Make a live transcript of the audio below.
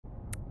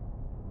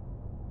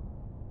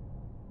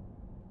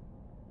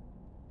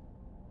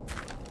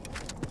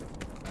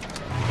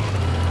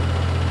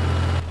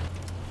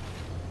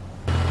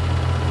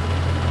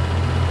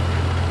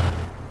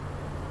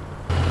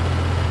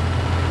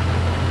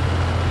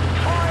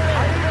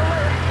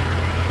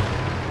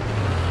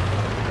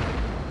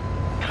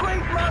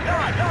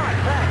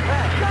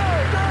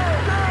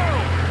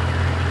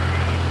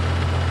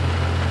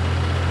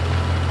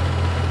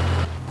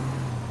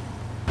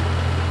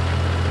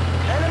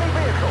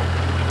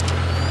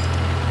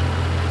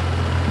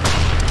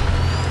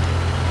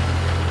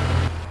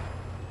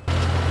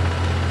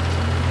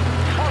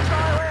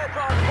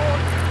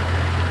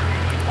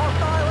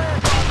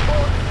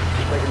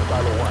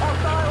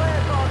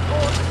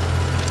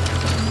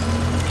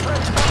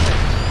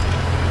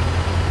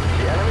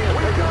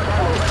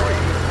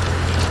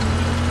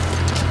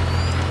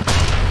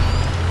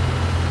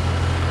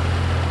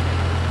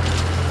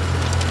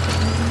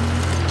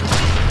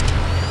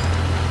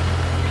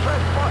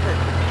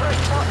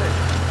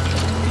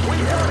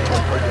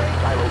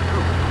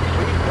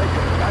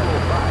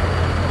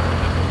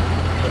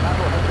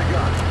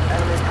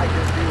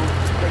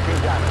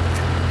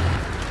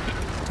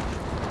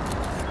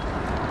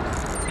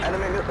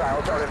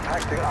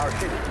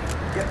Sidi.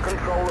 Get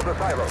control of the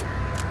silos.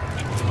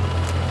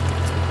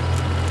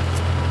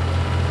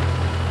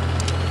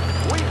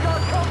 We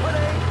got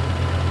company!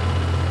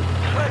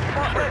 Red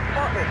spotted!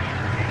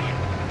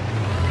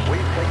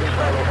 We've taken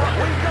silo.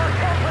 We got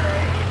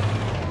company!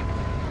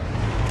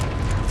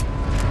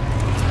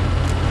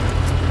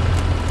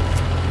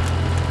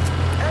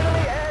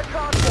 Enemy air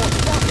transport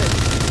spotted!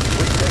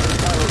 We've taken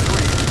silo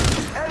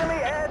 3. Enemy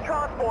air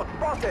transport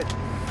spotted!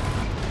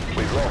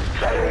 We've lost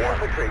silo 1.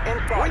 Infantry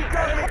inside. We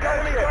got enemy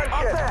gunship!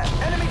 Up there!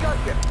 Enemy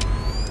gunship!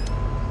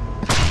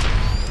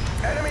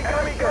 Enemy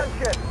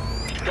gunship!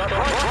 Shut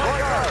right.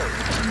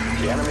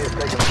 The enemy has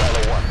taken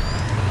silo 1.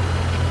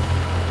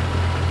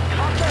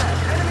 Up there!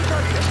 Enemy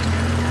gunship!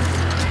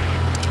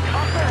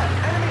 Up there!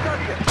 Enemy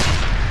gunship!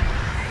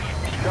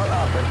 Shut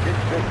up and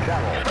ditch this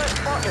channel. Press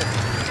spotted!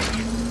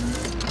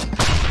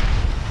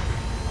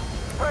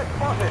 Press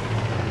spotted!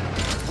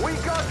 We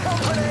got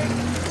company!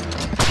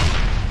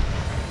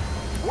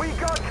 We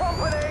got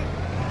company!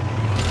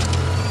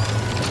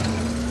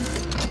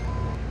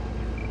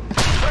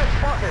 Press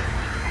spotted!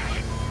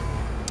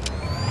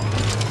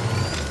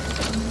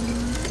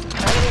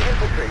 Enemy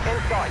infantry in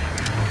sight!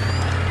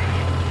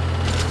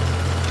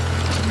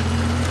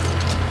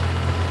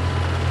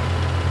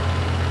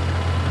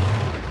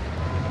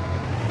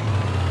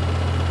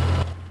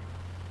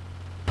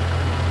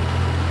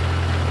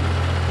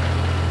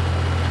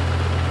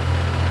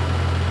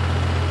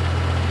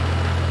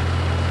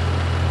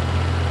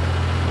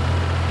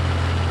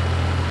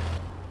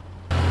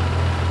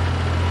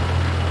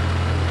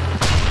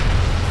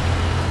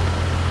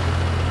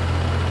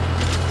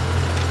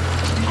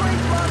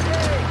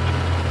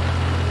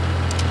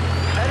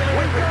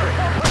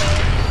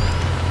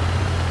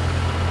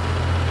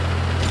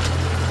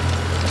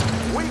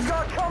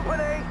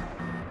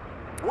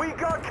 We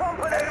got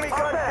company! Enemy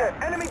gunship!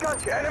 Enemy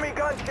gunship! Enemy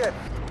gunship!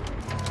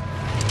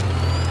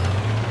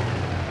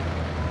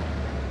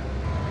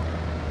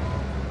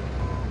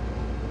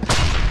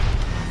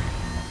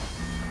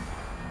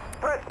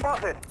 Press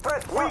spotted!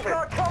 Press spotted! We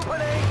got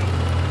company!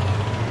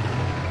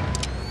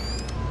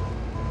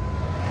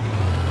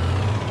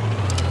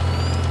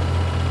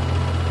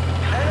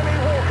 Enemy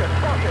walker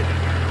spotted!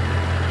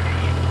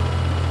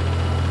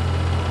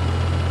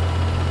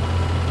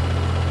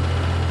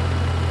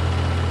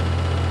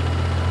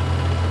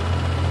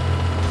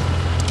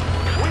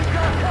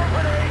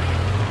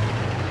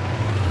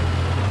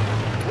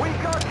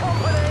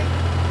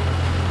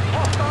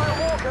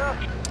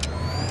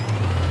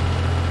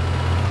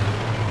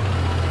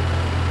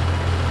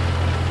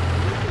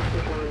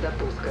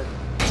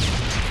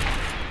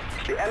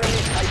 The enemy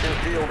Titan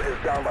field is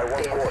down by 1/4.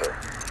 4,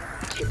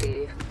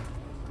 3,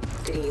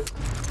 2, 1.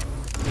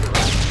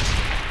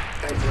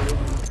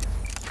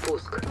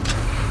 Пуск.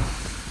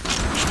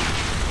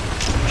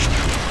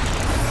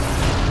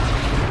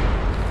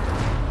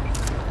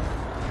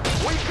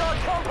 We got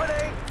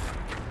company!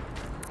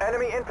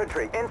 Enemy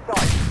infantry in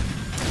sight.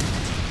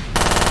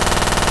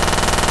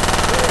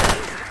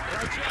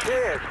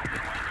 Cheers!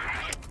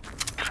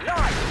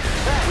 Nice!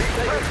 We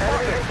take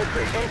enemy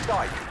infantry in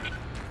sight.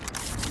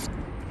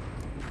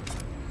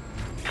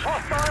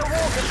 Hostile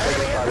walker!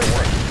 Enemy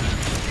infantry!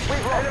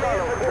 We've lost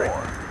silo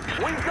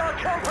 4. We got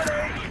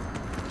company!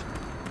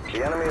 The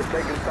enemy has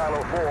taken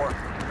silo 4.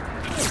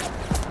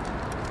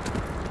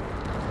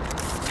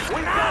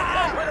 We got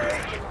company!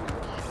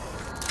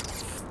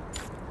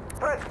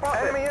 Press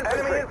spotted! Enemy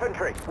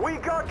infantry! We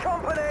got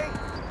company!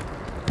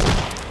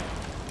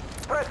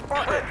 Press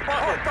spotted!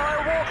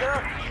 Hostile walker!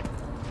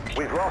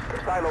 We've lost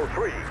silo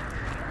 3.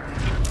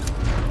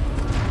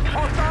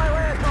 Hostile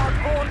air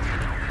transport!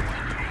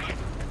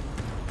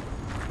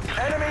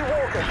 Enemy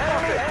walker!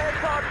 Enemy air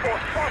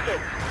transport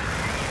spotted!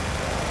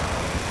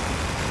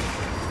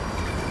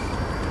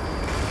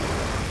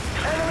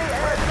 Enemy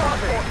air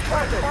transport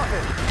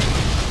spotted!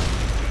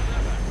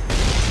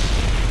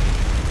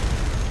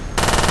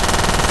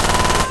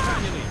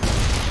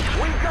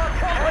 We got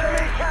company!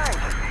 Enemy tank!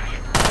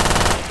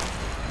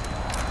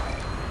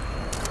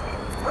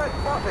 Press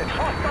spotted!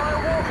 Hostile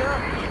walker!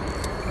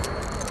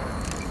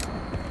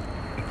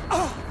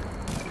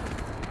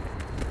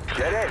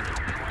 Get in!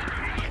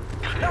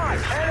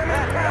 Nice!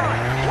 Enemy tank!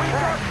 We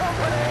got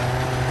company!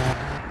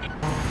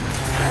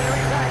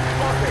 Enemy tank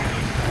spotted!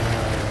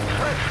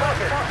 Press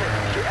spotted!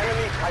 The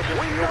enemy Titan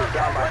field is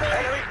down by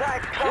enemy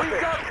tank spotted! We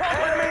got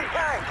company! Enemy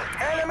tank!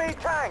 Enemy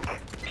tank!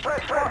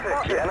 Press spotted!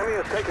 The enemy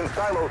has taken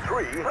silo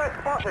 3. Press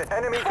spotted!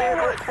 Enemy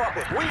vehicle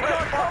spotted! We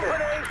got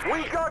company! We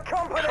got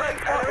company!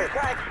 Enemy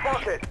tank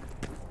spotted!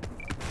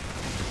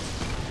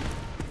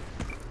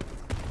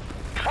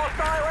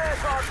 Hostile air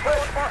transport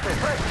spotted!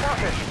 Press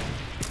spotted!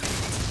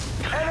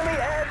 Enemy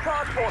air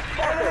transport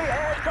spotted! Enemy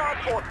air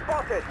transport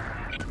spotted!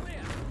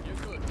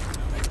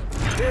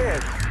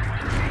 Cheers!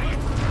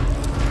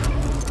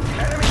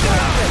 Enemy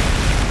spotted!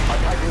 Our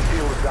Titan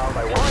field is down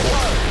by 1.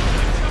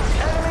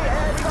 Enemy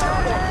air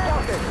transport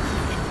spotted!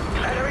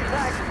 Enemy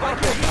tank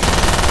spotted!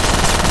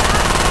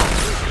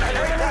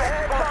 Enemy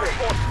air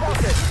transport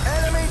spotted!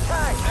 Enemy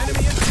tank!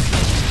 Enemy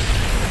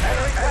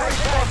tank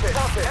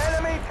spotted!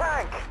 Enemy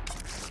tank!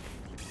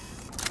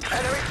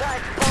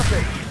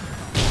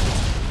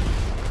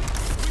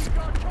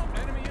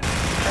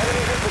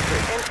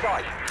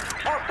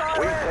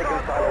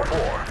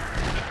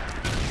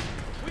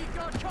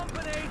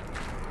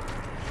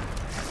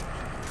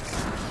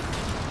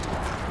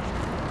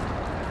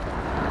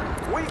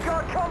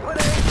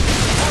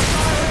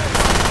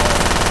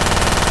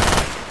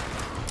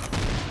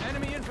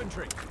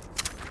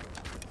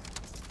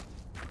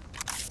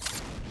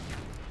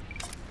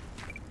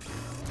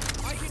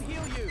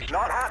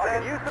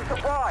 use some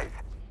supplies.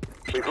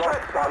 We've lost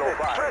Silo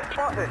 5. Threat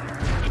spotted.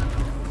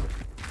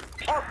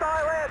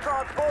 Hostile air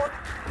transport.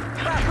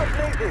 Backup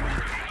needed.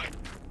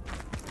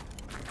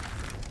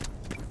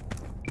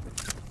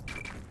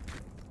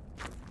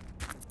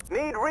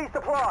 Need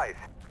resupplies.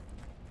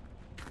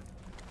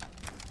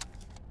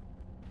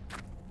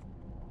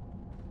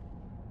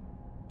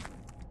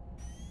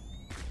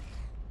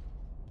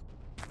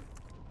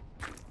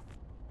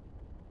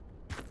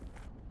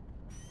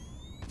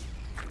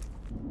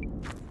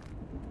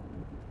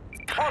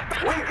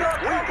 We got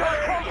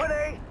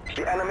company!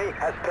 The enemy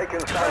has taken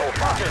Silo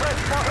 5.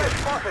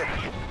 Spotted.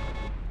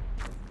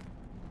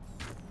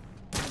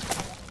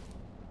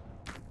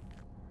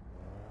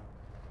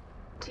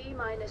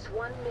 T-minus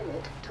 1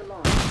 minute to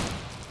launch.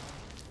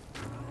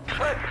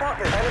 Threat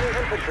spotted. Enemy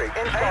infantry.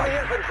 Inside. Enemy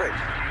infantry.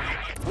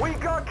 We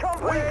got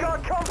company!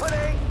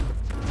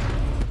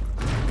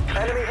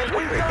 Enemy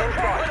infantry.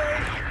 Inside.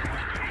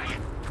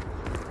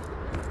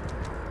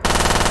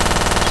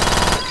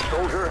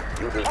 Soldier,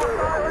 you deserve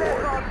a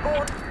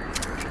reward.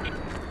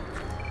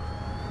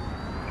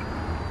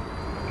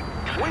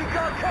 We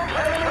got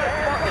company! Enemy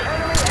air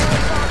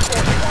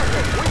transport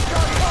spotted! We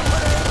got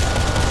company!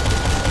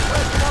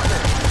 Threat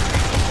spotted!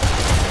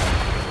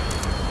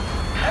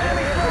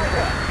 Enemy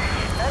infantry!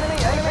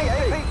 Enemy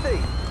APC!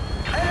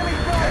 Enemy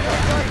striker!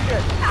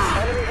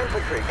 Enemy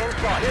infantry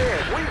inside! Here!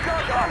 We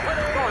got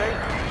company! Sorry!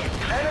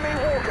 Enemy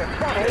walker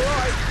spotted!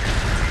 Alright!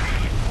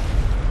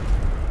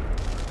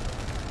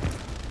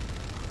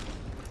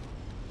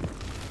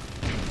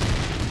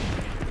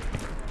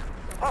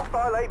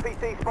 Hostile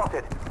APC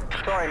spotted.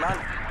 Sorry, man.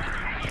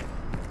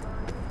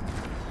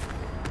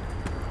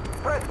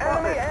 Press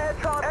enemy air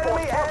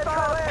transport.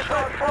 Hostile air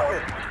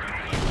transport.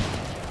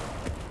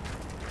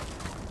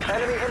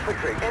 Enemy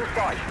infantry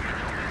inside.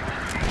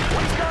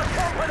 We got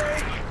company.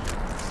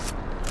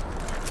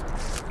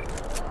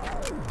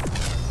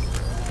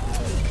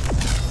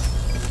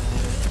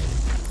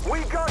 We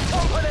got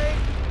company.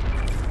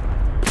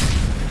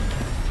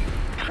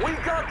 We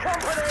got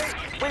company.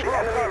 We've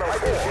lost Silo 4.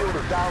 Field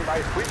is down by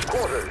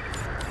 3/4.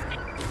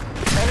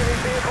 Enemy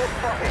vehicle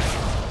spotted.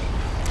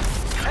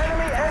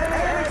 Enemy air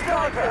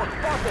transport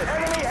spotted.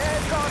 Enemy air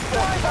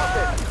transport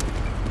spotted.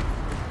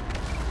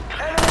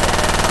 Enemy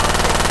air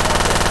transport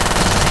spotted.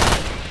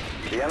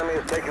 The enemy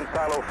has taken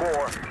Silo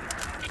 4.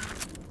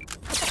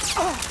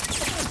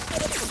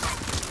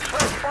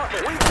 Threat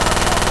spotted. We got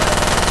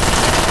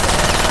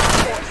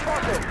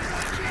company.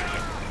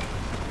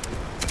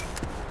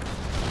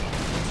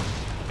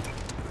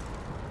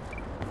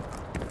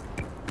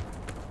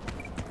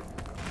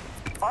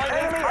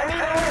 Enemy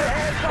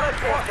air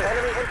transport spotted.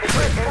 Enemy air transport. Enemy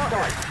infantry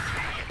inside.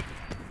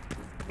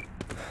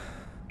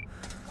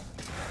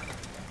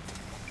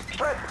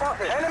 Threat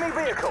spotted. Enemy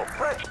vehicle.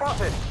 Threat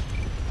spotted.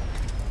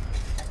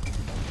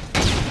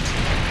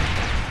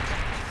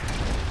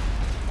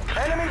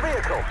 Enemy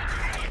vehicle.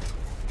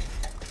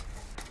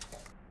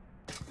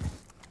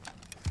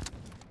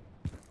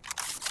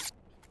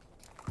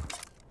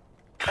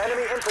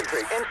 Enemy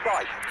infantry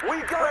inside. We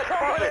got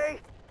company.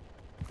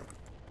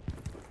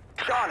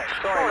 Darn it.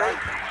 Sorry, man.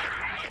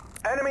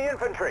 Enemy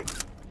infantry.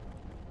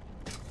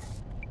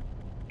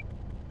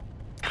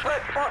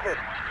 Threat spotted.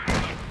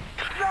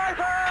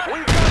 Sniper! We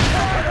got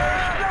company!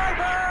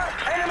 Sniper!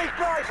 Enemy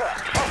sniper!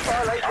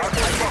 Hostile APC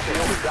spotted.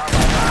 Down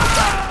by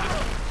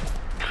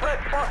Threat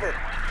spotted.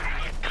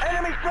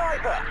 Enemy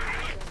sniper!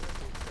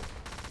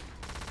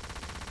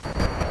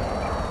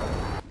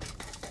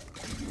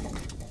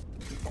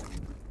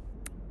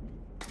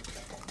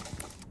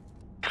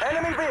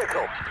 Enemy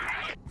vehicle.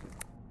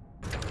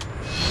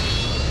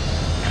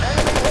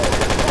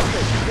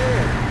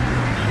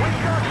 We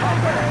got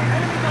company!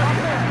 Enemy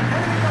gunship!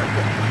 Enemy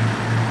gunship!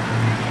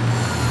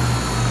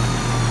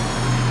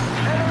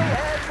 Enemy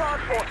air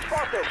transport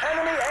spotted!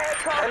 Enemy air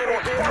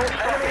transport spotted!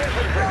 Enemy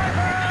infantry!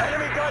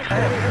 Enemy gunship!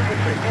 Enemy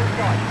infantry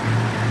inside!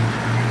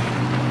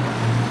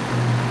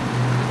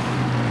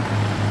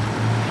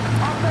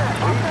 Up there!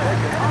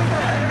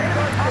 Enemy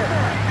gunship!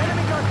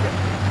 Enemy gunship!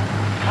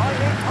 I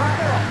need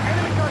backup!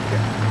 Enemy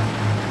gunship!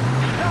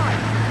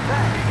 Nice!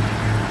 Back!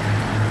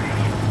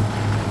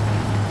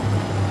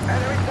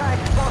 Enemy tank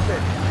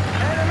spotted!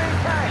 Enemy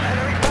tank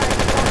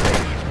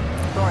spotted!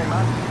 Sorry,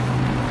 man.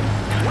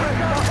 We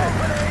got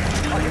company!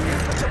 I can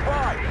use the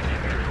supply!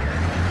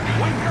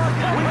 We got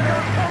company!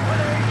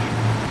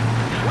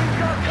 We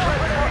got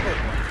company!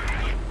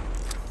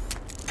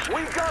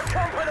 We got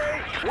company!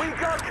 We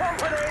got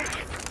company!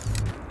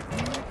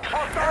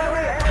 Hostile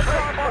air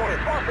transport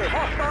spotted!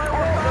 Hostile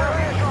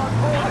air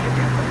transport! I can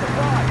use the supply!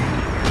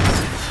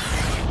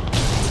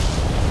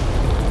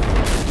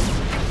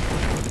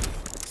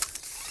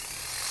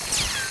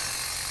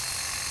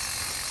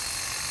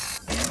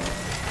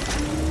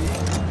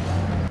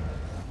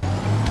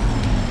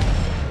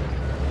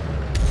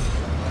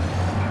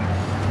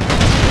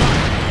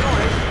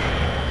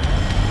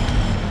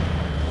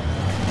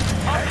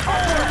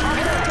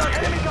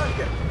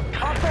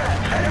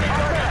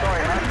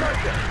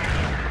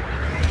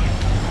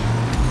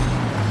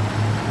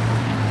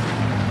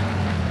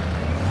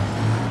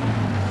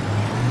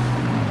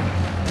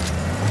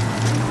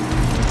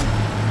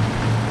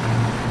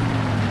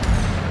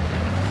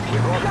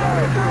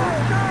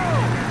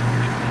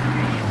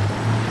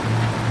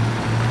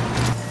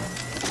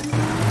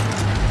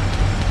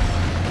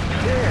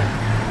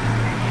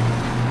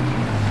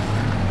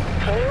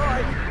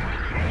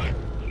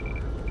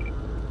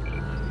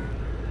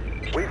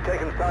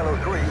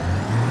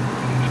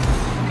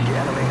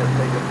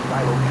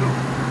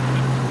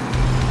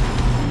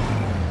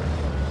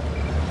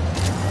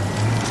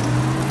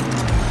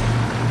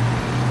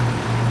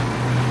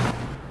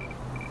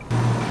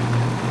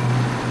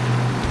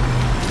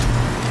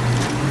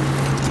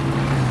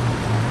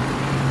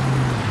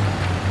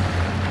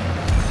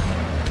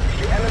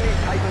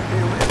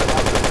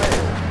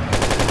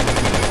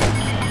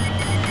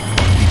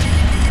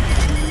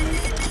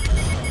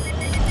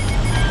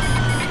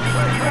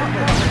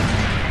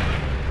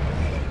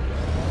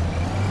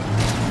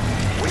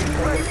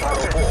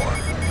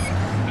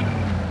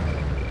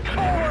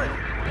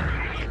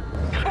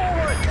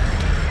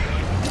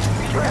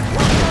 Press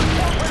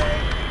company!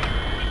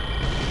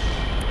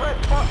 Press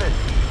spotted!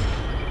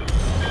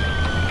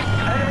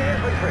 Enemy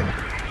infantry!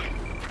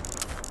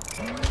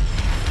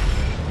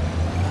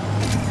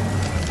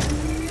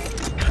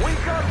 We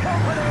got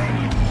company!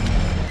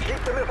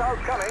 Keep the missiles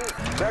coming.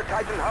 Their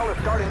Titan hull is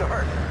starting to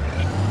hurt.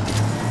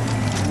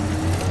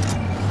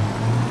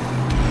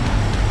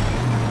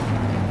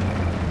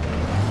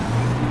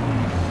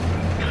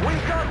 We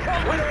got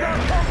company! We got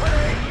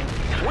company!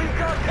 We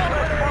got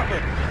company!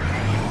 Spotted!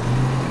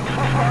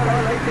 Hostile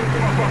LACC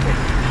spotted!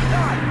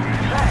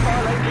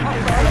 Hostile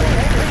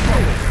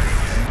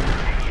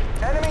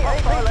Enemy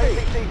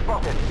APC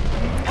spotted!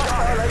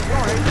 Hostile APC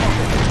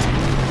spotted!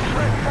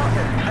 Red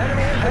spotted!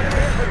 Enemy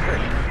infantry!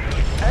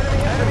 Enemy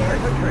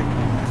infantry!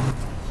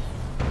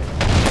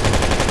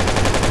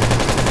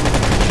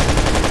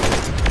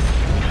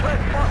 Red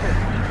spotted!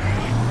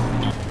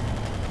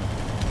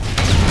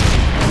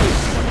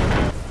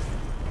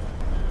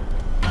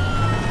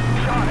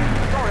 Got it!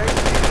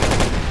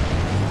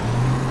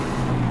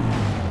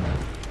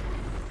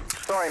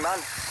 Sorry, man.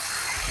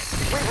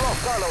 We've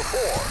lost Silo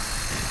 4.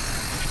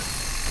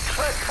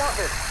 Red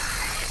spotted!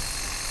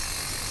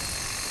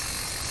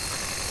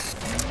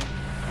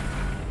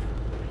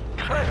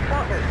 Red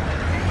spotted!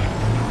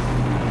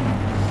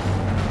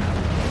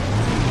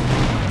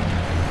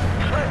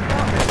 Red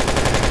spotted!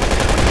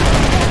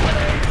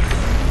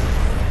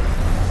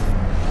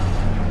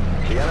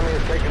 The enemy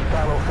has taken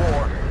Silo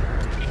 4.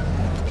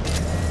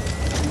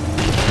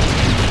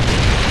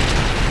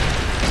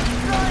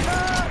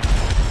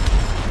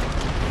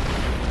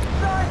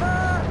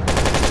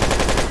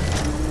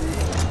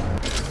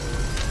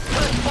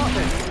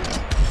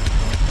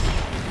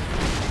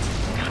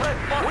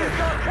 We've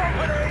got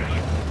company!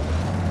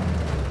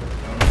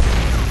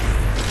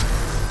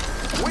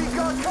 We've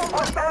got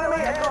company!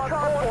 Enemy air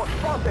transport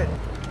spotted!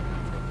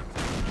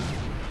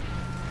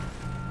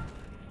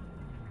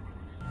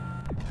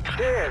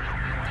 Cheers!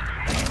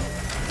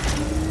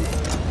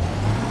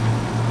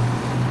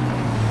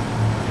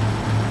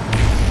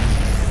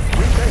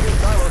 We've taken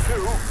Silo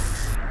 2.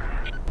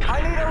 I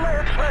need a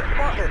lift! Red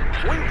spotted!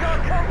 We've got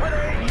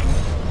company!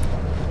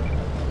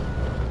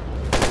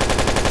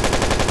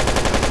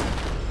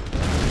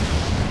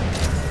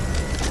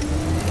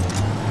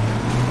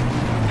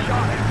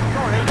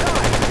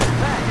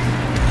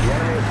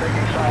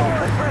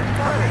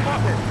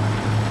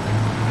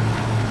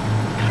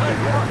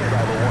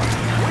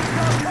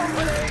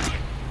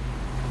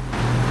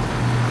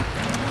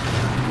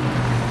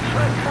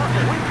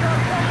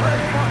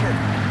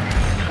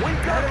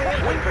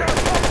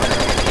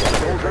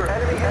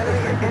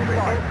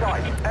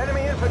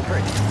 Enemy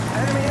infantry!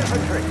 Enemy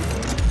infantry!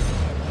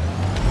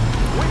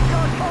 We've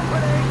got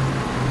company!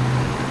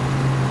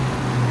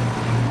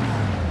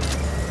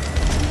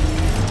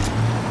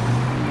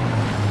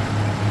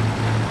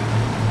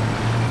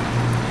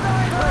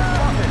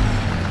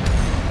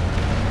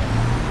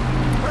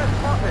 Press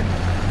spotted!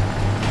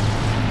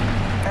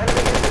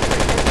 Enemy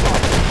infantry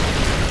inside!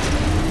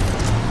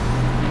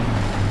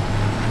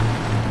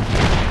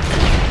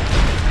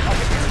 I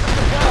can use them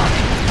to guard!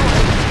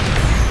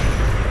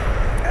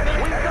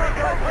 Enemy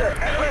gunship!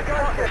 Enemy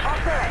gunship! Up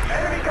there!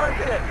 Enemy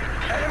gunship!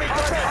 Enemy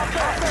gunship! Up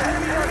there!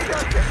 Enemy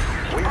gunship!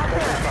 We've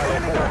taken Silo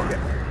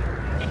 4.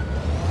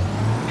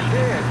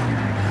 Cheers!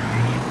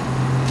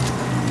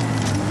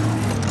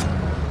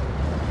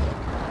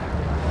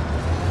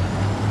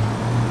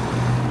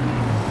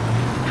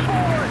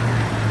 Forward!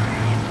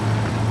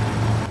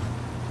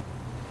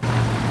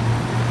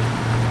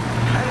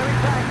 Enemy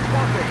tank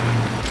spotted!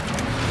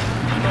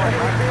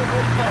 Enemy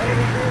vehicle spotted!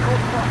 Enemy vehicle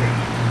spotted!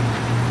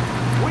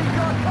 We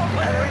got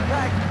company! Enemy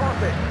tank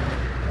spotted!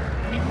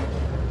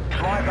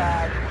 My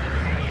bad.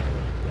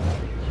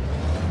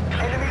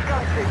 Enemy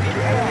gunship in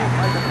the air!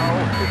 Titan hull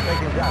is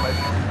taking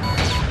damage.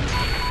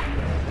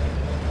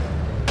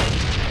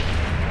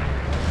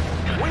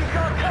 We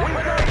got company!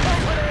 We got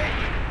company!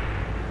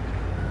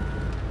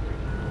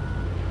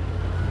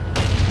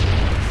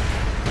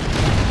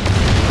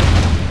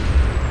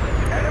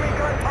 Enemy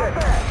gunship! Up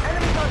there!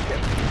 Enemy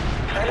gunship!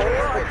 Enemy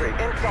infantry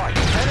inside!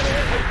 Enemy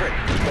infantry!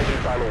 Taking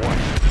Silo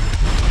 1.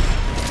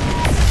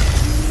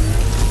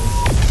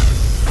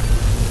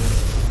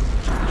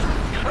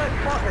 Red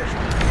spotted!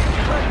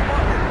 Red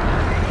spotted!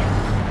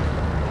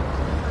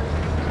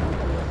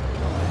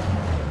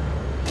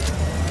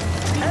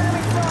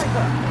 Enemy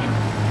sniper!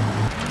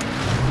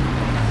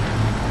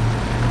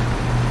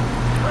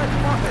 Red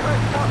spotted!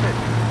 Red spotted!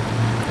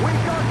 We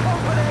got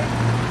company!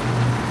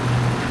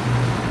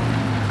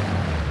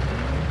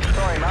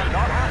 Sorry, man,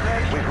 not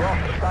happening. We've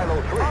lost Silo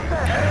 3. Up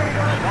there! Enemy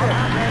gunship! Not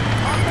happening.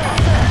 Up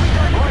there!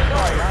 Right,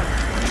 sorry, man.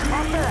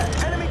 Up there!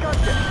 Enemy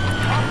gunship!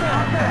 Up there!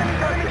 Up there!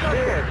 Enemy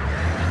gunship!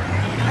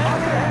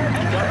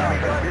 Enemy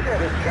gunship!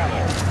 This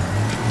channel.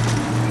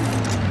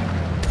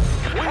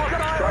 We've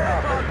got air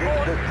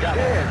transport! This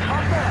channel.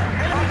 Up there!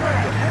 Enemy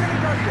gunship! Enemy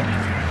gunship!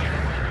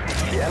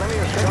 The enemy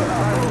is taking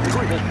Silo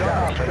 3. This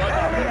channel.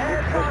 Enemy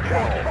air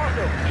transport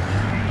spotted!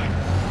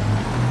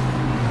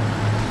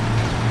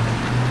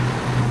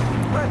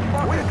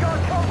 We've got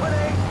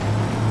company!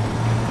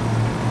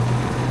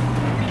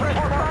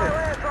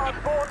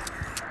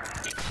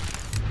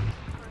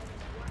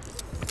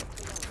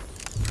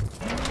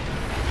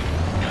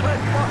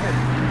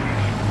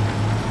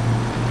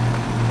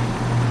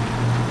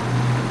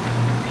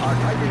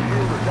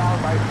 shield is down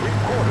by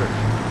 3/4.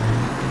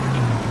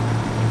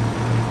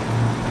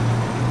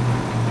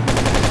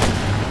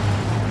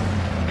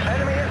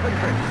 Enemy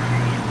infantry.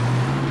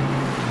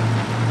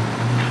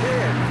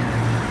 Cheers.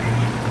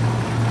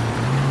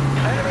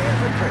 Enemy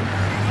infantry.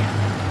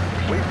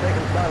 We've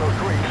taken Silo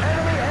 3.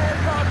 Enemy air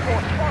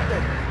transport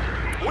spotted.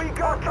 We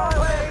got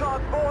hostile air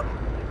transport.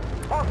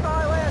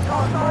 Hostile air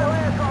transport. Hostile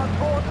air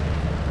transport.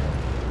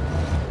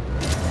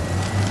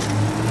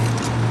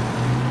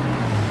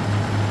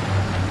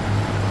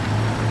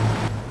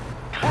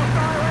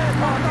 Hostile air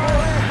transport.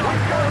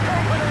 Let's go,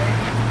 company.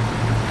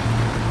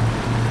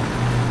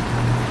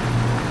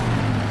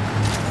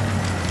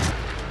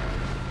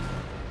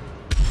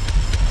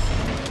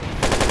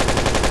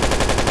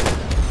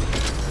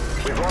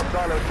 We've lost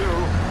Silo 2.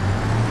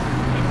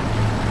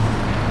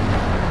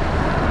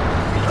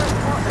 Let's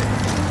spot it.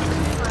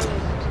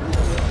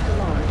 To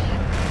launch.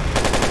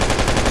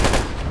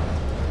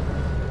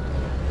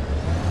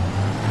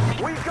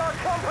 We've got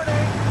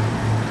company!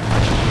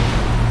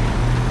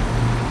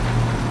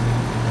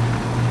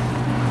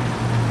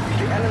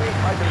 The enemy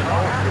Titan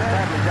hull is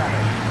badly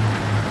damaged.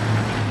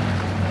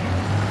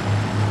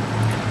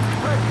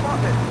 Red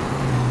spotted!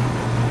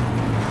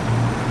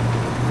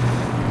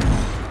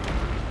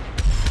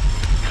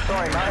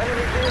 Sorry, my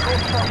enemy vehicle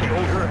spotted.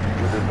 Soldier,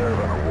 you deserve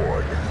an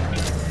award.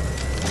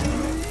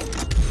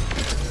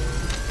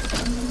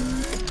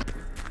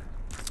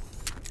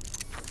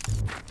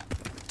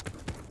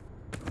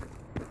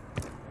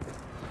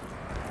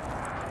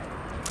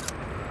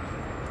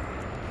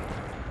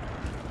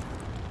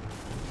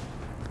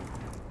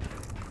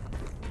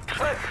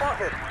 Red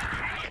spotted!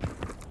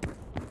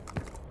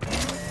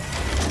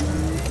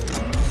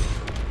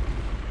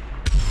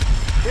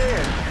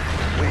 Cheers!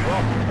 We've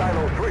lost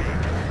Silo 3.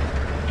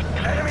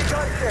 Enemy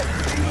gunship!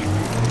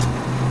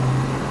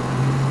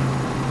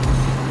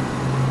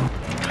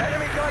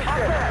 Enemy gunship! Enemy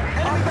gunship!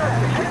 Enemy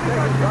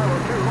gunship! Silo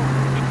 2.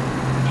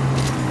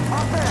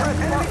 Up there!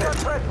 Enemy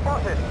gunship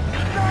spotted!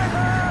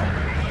 Sniper!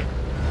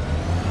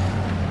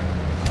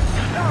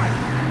 Nice!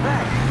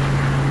 Thanks!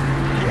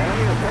 The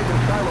enemy has taken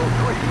Silo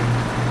 3.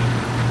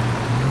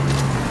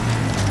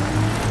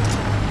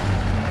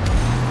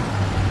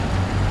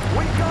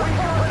 We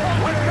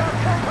got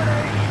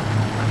company!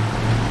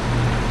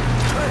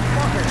 Let's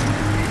fuck it!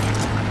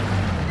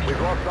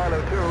 We've lost Silo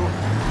 2.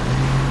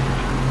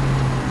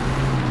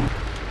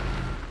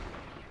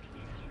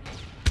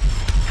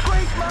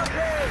 Great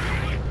mountain!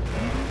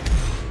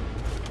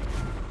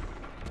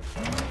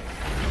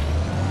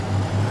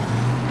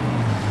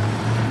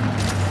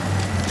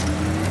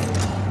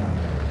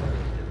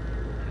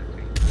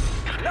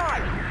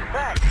 Nice!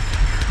 Thanks!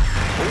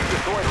 We've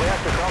destroyed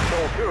reactor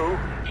console 2.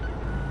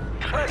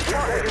 Let's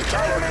fuck it!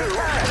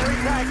 Enemy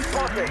tank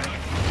spotted!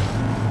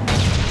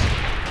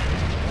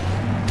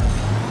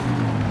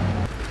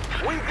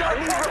 We got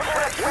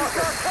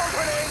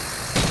company!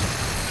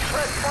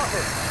 Press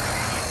spotted!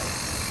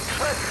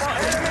 Press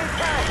spotted! Enemy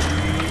tank!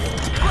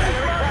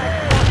 Enemy tank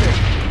spotted!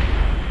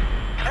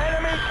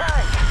 Enemy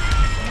tank!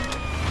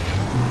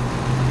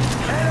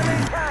 Enemy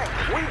tank!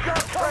 We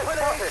got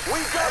company! We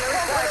got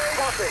company!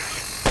 Spotted!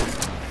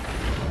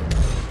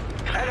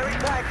 Enemy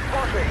tank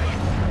spotted!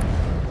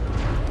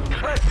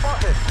 Press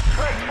spotted!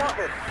 Press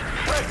spotted!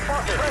 Press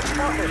spotted! Press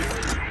spotted!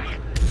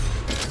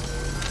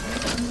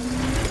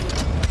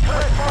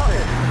 Press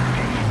spotted!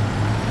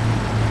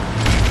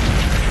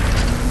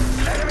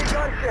 Enemy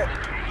gunship!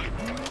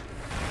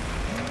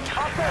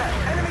 Up there!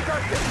 Enemy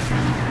gunship!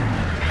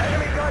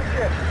 Enemy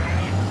gunship!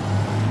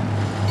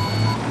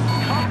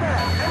 Up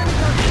there! Enemy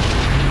gunship!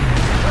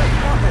 Press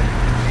spotted!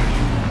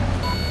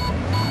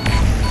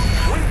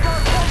 We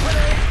got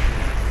company!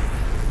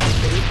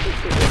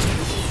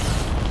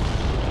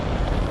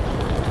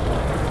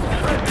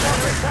 Press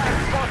spotted! Tank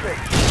spotted!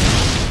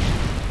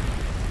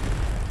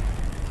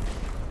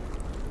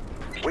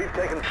 We've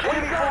taken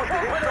enemy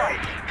forces in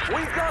sight.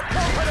 We've got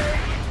company.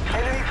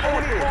 Enemy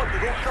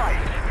forces in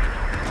sight.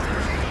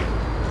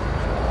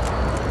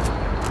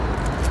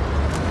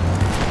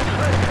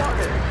 Let's fuck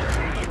it.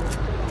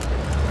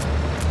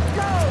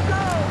 Go,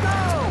 go, go!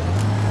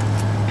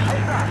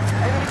 Heads up,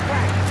 enemy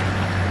tank.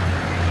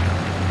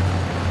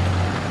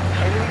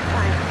 Enemy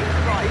tank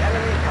inside.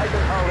 Enemy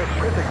Titan hull is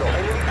critical.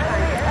 Enemy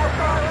tank air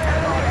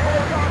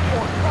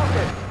transport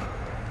spotted.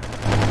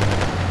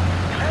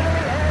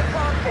 Enemy air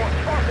transport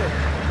spotted.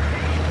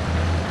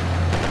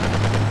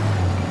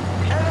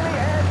 Enemy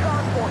air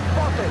transport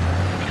spotted.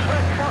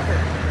 Press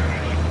spotted.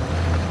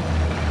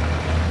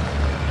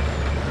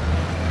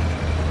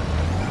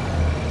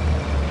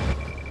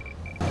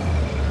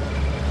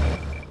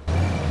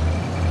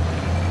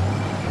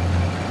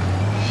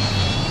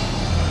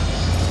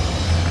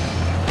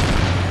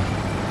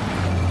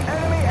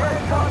 Enemy air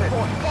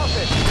transport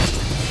spotted.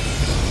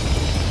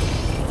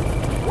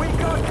 We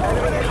got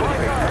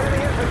enemy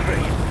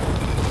infantry.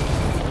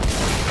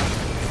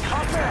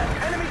 Up there.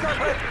 Enemy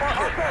gunship.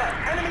 Up there.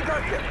 Enemy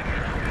gunship.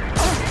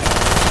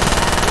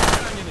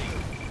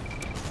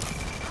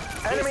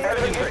 Enemy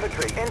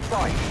infantry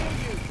inside.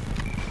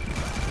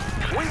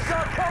 We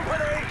got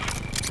company!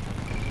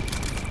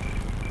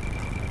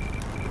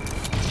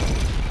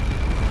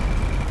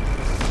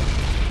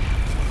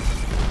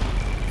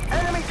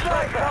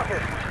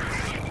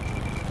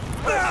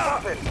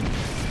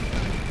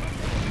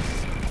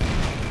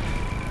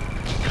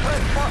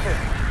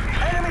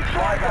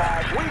 My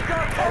bad. We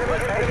got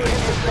company. Enemy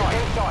infantry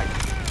inside.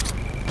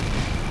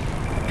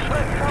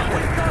 Press spotted.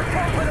 We got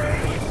company.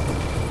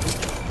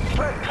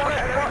 Press spotted.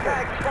 Enemy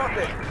tag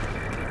spotted.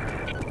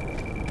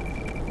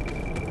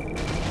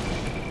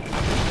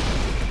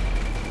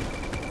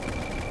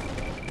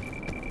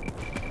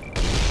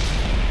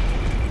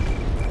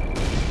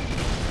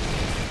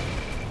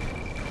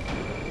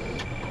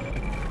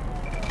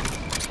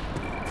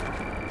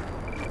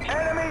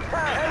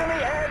 Enemy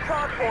air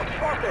transport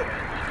spotted.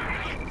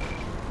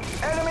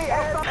 Enemy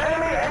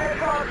air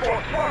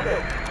transport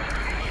spotted.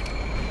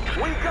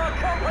 We got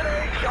company.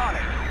 Got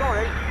it.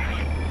 Sorry.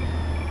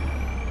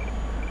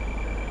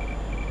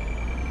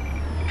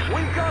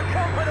 We got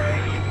company.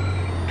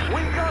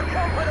 We got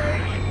company.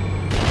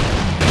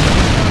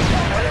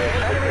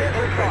 Enemy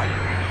inside.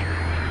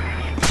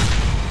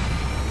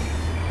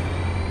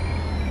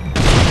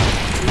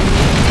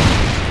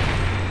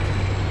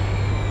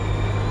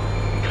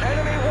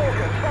 Enemy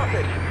Walker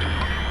spotted.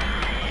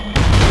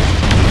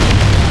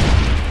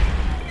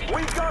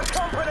 We got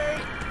company.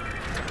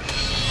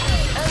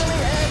 Enemy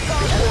air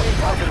transport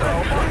spotted.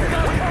 We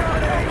got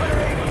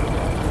company.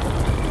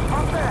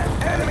 Up there.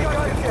 Enemy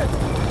gunship.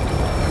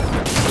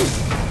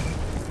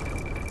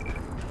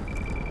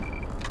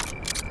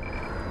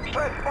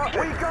 Press spotted.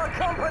 We got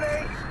company.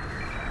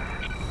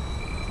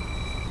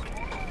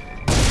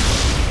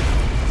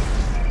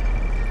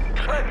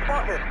 Press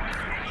spotted.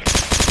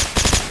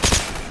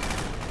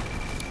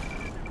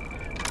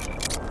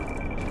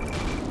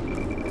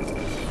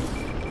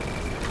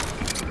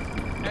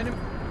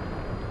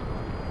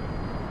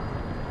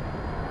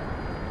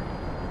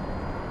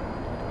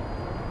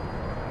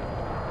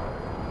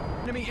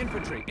 Enemy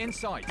infantry in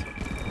sight.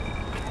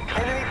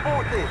 Enemy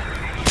forces.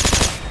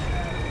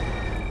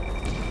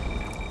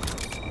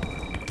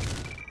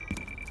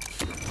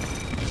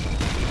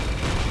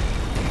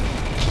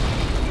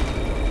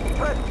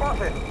 Press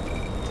spotted.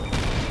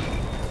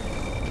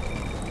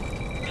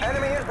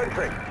 Enemy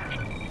infantry.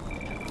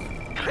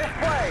 This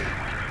way.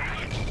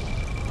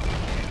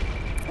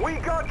 We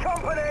got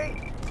company.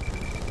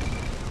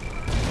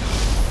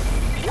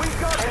 We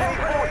got enemy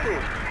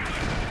forces.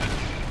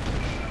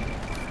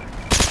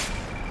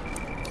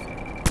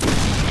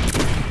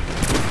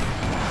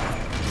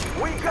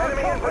 We got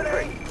enemy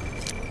infantry.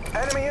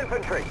 Enemy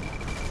infantry.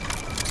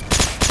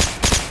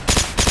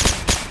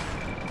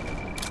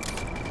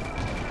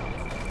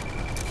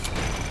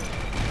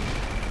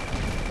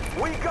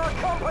 We got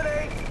company.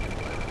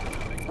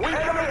 We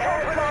enemy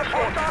air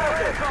transport.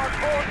 Air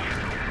transport.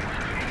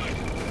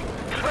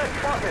 Press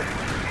spotted.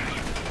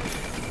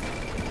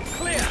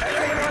 Clear.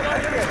 Enemy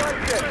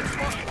gunship. Red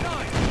spot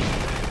 9.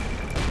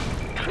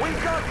 We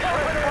got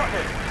company.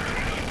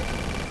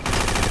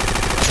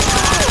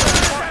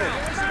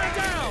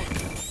 Down.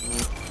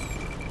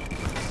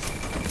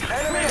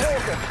 Enemy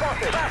Hawker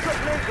spotted. Backup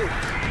needed.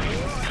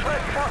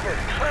 Press spotted.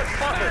 Press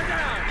spotted.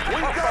 We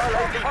got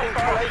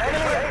company.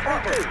 Enemy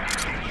APC.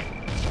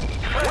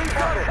 We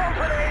got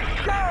company.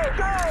 Go,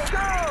 go,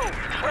 go.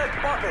 Press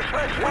spotted.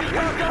 Press spotted.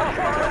 We got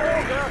company.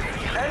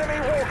 Enemy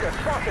Walker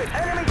spotted.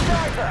 Enemy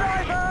sniper.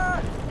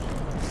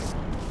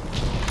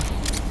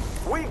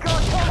 We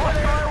got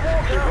company.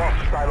 Walker.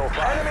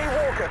 Enemy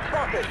Walker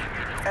spotted.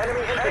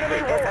 Enemy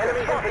infantry.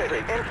 Enemy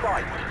infantry in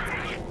sight.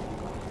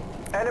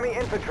 Enemy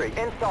infantry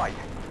in sight.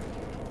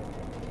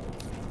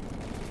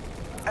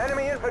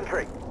 Enemy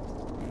infantry.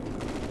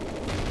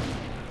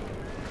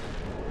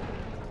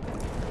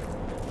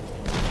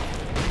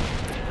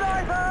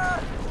 Sniper!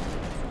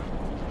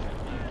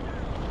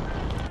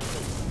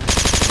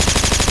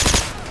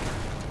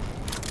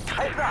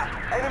 Heads up!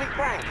 Enemy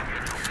tank!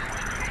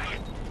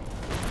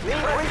 We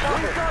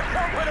got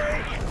company!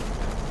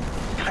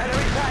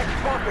 Enemy tank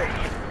spotted!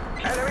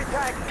 Enemy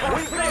tank spotted!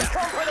 We got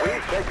company!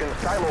 We've taken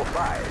Silo 5.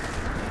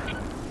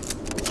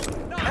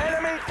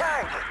 Enemy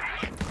tank!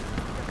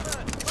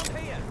 Come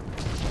here.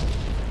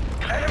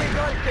 Enemy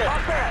gunship!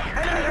 Up there!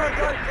 Enemy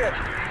gunship!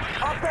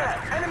 Up there!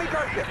 Enemy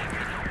gunship!